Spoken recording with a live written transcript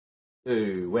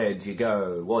Do, where'd you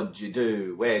go? What'd you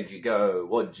do? Where'd you go?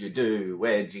 What'd you do?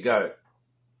 Where'd you go?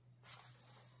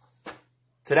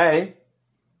 Today,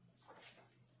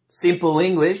 simple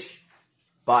English,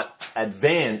 but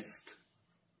advanced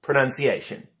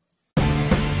pronunciation.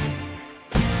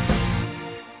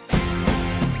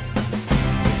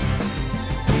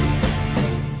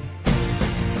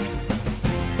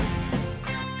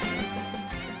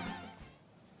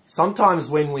 Sometimes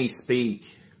when we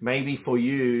speak, maybe for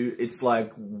you, it's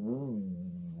like,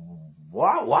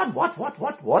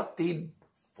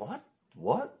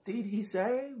 what did he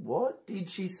say? What did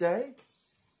she say?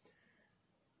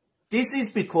 This is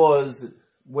because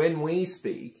when we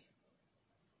speak,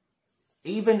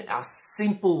 even our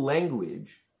simple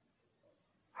language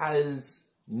has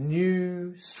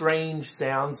new, strange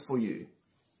sounds for you.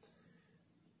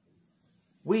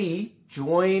 We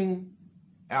join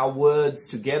our words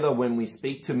together when we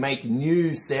speak to make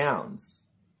new sounds.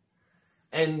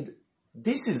 And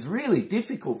this is really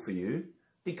difficult for you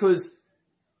because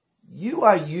you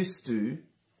are used to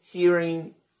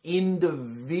hearing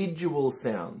individual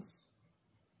sounds.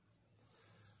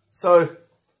 So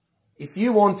if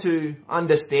you want to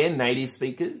understand native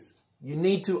speakers, you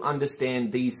need to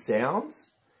understand these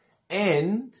sounds.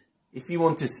 And if you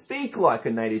want to speak like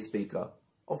a native speaker,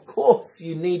 of course,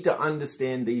 you need to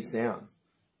understand these sounds.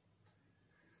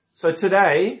 So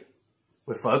today,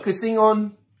 we're focusing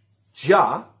on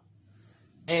ja,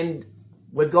 and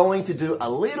we're going to do a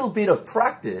little bit of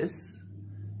practice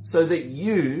so that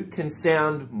you can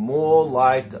sound more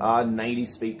like a native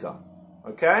speaker,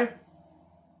 okay?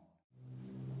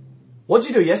 What'd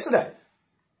you do yesterday?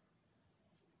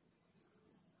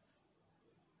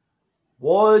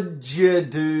 What'd you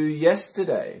do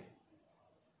yesterday?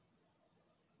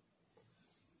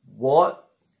 What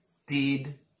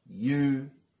did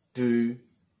you do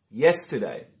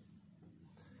yesterday?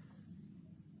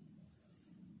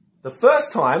 The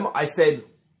first time I said,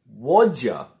 what'd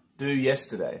ya do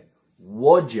yesterday?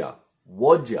 What'd ya?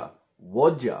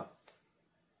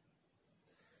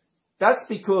 That's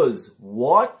because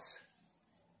what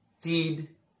did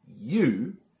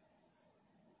you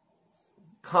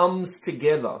comes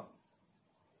together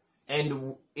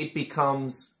and it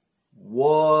becomes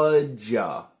what'd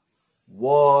ya.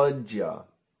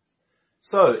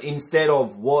 So instead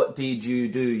of what did you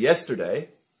do yesterday,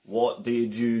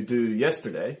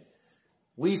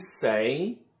 we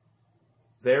say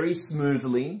very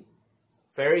smoothly,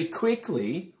 very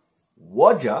quickly,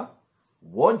 what'd you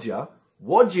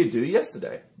do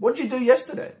yesterday? What'd you do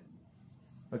yesterday?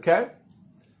 Okay?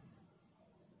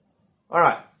 All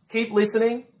right, keep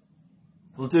listening.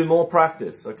 We'll do more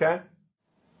practice, okay?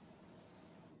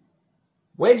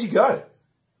 Where'd you go?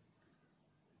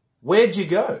 Where'd you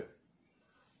go?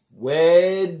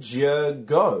 Where'd you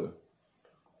go?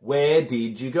 Where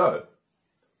did you go?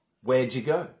 Where'd you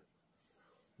go?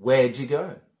 Where'd you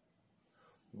go?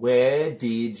 Where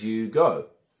did you go?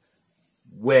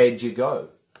 Where'd you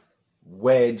go?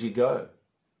 Where'd you go?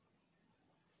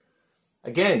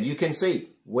 Again, you can see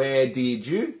where did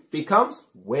you becomes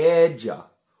where'd ya?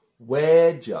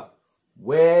 Where'd ya?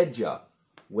 Where'd ya?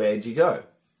 Where'd you go?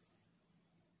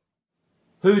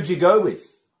 Who'd you go with?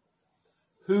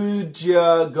 Who'd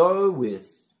you go with?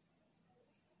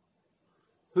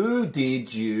 Who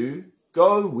did you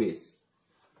go with?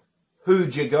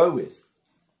 Who'd you go with?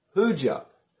 Who'd you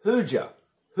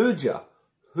go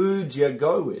with? Who'd you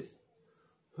go with?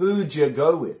 Who'd you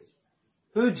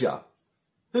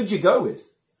go with?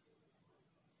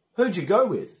 Who'd you go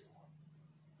with?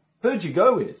 Who'd you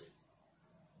go with?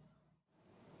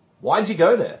 Why'd you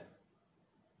go there?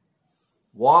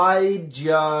 Why'd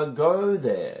you go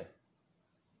there?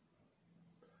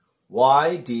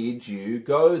 Why did you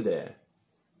go there?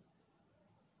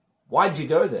 Why'd you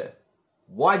go there?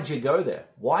 Why'd you go there?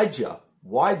 Why'd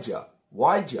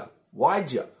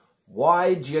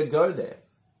you go there?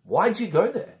 Why'd you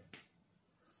go there?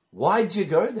 Why'd you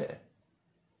go there?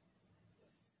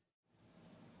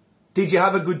 Did you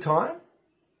have a good time?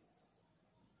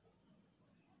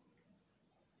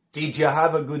 Did you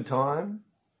have a good time?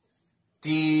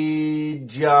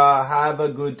 Did you have a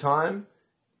good time?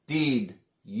 Did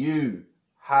you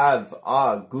have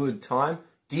a good time?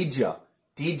 Did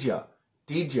you have a good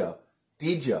time?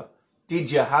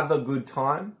 Did you have a good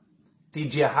time?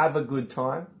 Did you have a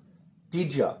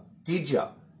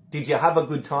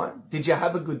good time? Did you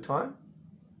have a good time?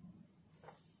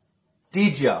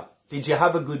 Did you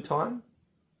have a good time?